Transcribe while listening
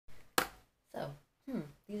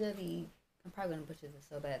These are the. I'm probably gonna butcher this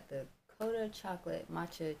so bad. The Koeda chocolate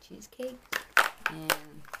matcha cheesecake,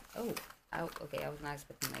 and oh, okay. I was not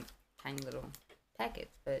expecting like tiny little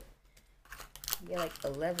packets, but you get like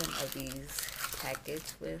 11 of these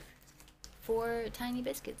packets with 4 tiny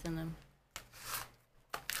biscuits in them.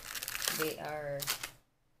 They are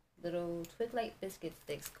little twig-like biscuit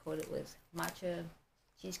sticks coated with matcha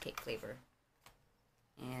cheesecake flavor.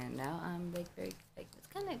 And now I'm like very like it's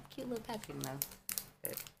kind of cute little packaging though.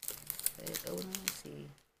 But oh, let me see.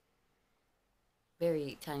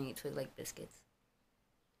 Very tiny twig-like biscuits,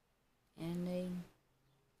 and they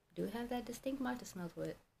do have that distinct matcha smell to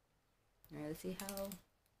it. All right, let's see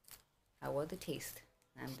how well they taste.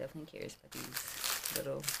 I'm definitely curious about these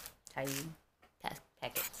little tiny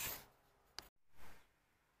packets.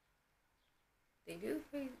 They do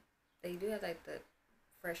have like the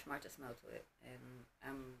fresh matcha smell to it, and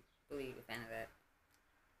I'm really a fan of that.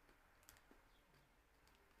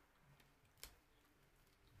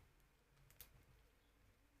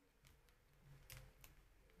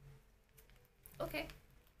 Okay,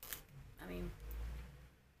 I mean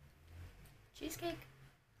cheesecake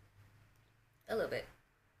a little bit,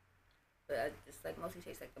 but I just like mostly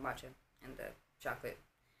taste like the matcha and the chocolate.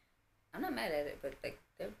 I'm not mad at it, but like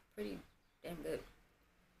they're pretty damn good.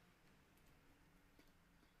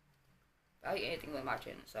 I'll eat anything with matcha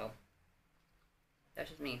in it, so that's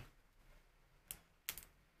just me.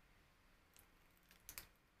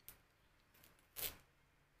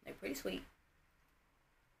 They're pretty sweet.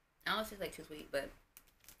 I don't say it's like too sweet, but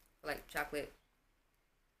for like chocolate,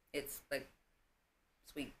 it's like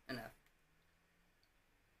sweet enough.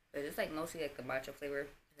 But it's like mostly like the matcha flavor.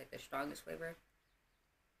 It's like the strongest flavor.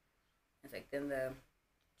 It's like then the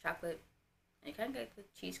chocolate, and you kind of get the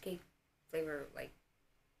cheesecake flavor like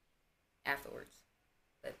afterwards.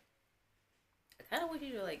 But I kind of wish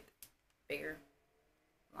you to like bigger,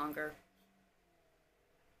 longer.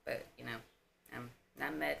 But you know, I'm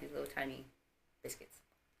not mad at these little tiny biscuits.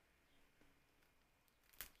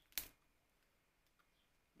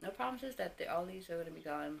 No promises that all these are going to be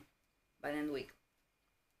gone by the end of the week.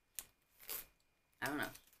 I don't know.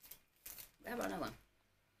 How about another one?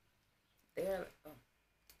 They're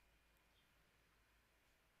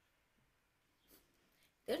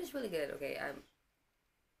just really good. Okay, I'm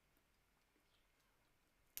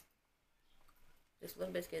just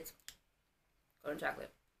little biscuits, golden chocolate,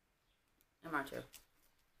 and matcha.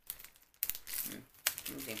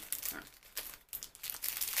 Let me see.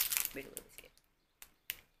 Make a little biscuit.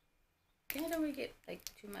 I don't really get like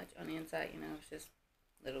too much on the inside. You know, it's just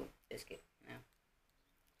little biscuit. You know.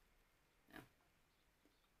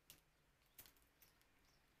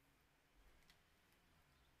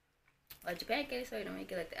 Like Japan cake, so you don't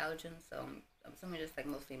make it like the allergens. So I'm assuming just like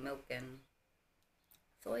mostly milk and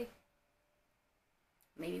soy,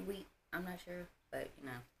 maybe wheat. I'm not sure, but you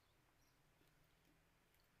know,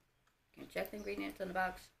 you can check the ingredients on the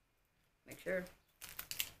box, make sure.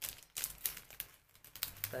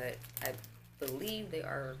 But I believe they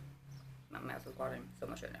are. My mouth is watering so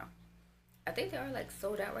much right now. I think they are like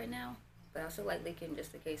sold out right now, but I still like they can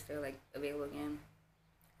just in case they're like available again.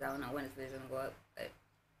 Cause I don't know when this video's gonna go up, but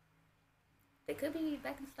they could be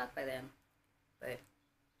back in stock by then. But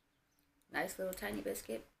nice little tiny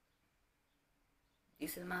biscuit.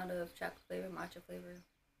 Decent amount of chocolate flavor, matcha flavor.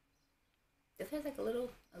 This has like a little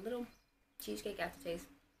cheesecake aftertaste.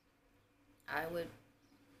 I would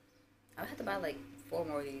have to buy like 4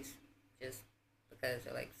 more of these just because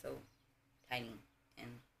they're like so tiny and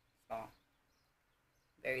small.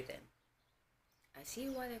 Very thin. I see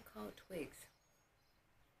why they're called twigs.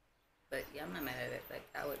 But yeah, I'm not mad at it. Like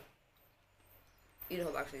I would eat a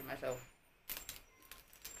whole box of these myself.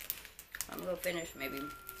 I'm gonna go finish maybe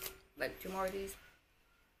like 2 more of these,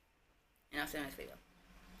 and I'll see you in the next video.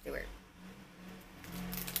 Stay weird.